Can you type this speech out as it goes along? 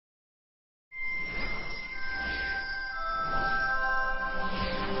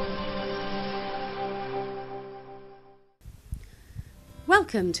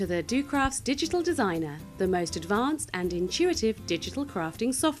Welcome to the docrafts Digital Designer, the most advanced and intuitive digital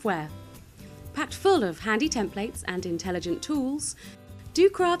crafting software. Packed full of handy templates and intelligent tools,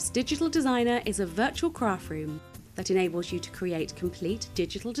 docrafts Digital Designer is a virtual craft room that enables you to create complete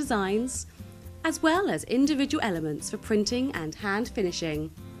digital designs, as well as individual elements for printing and hand finishing.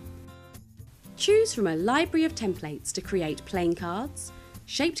 Choose from a library of templates to create plain cards,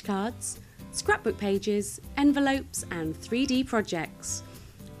 shaped cards, scrapbook pages, envelopes and 3D projects.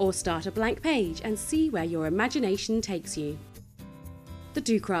 Or start a blank page and see where your imagination takes you. The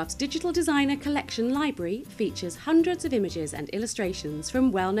docrafts Digital Designer Collection Library features hundreds of images and illustrations from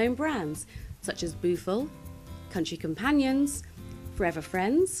well-known brands such as Booful, Country Companions, Forever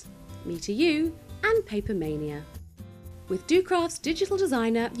Friends, Me to You and Paper Mania. With docrafts Digital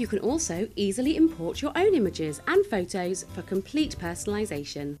Designer, you can also easily import your own images and photos for complete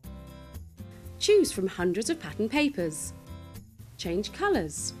personalisation. Choose from hundreds of pattern papers. Change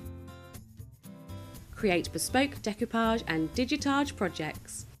colours. Create bespoke decoupage and digitage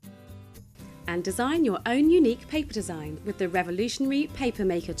projects. And design your own unique paper design with the revolutionary Paper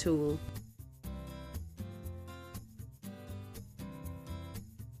Maker tool.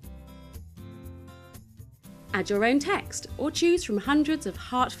 Add your own text or choose from hundreds of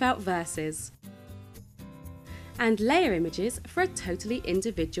heartfelt verses. And layer images for a totally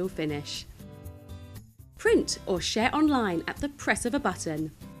individual finish. Print or share online at the press of a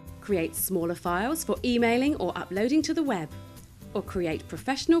button. Create smaller files for emailing or uploading to the web. Or create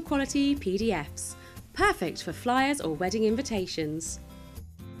professional quality PDFs, perfect for flyers or wedding invitations.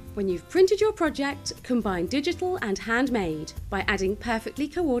 When you've printed your project, combine digital and handmade by adding perfectly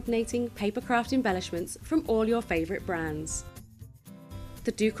coordinating papercraft embellishments from all your favourite brands.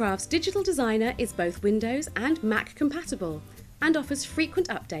 The docrafts Digital Designer is both Windows and Mac compatible and offers frequent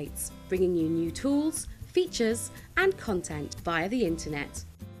updates, bringing you new tools, features and content via the internet.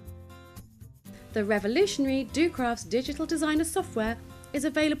 The revolutionary docrafts Digital Designer software is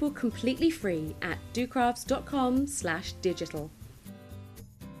available completely free at docrafts.com/digital.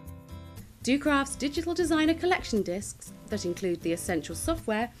 docrafts Digital Designer collection discs that include the essential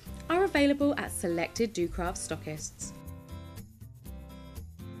software are available at selected docrafts stockists.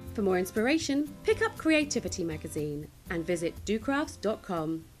 For more inspiration, pick up Creativity magazine and visit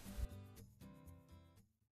docrafts.com.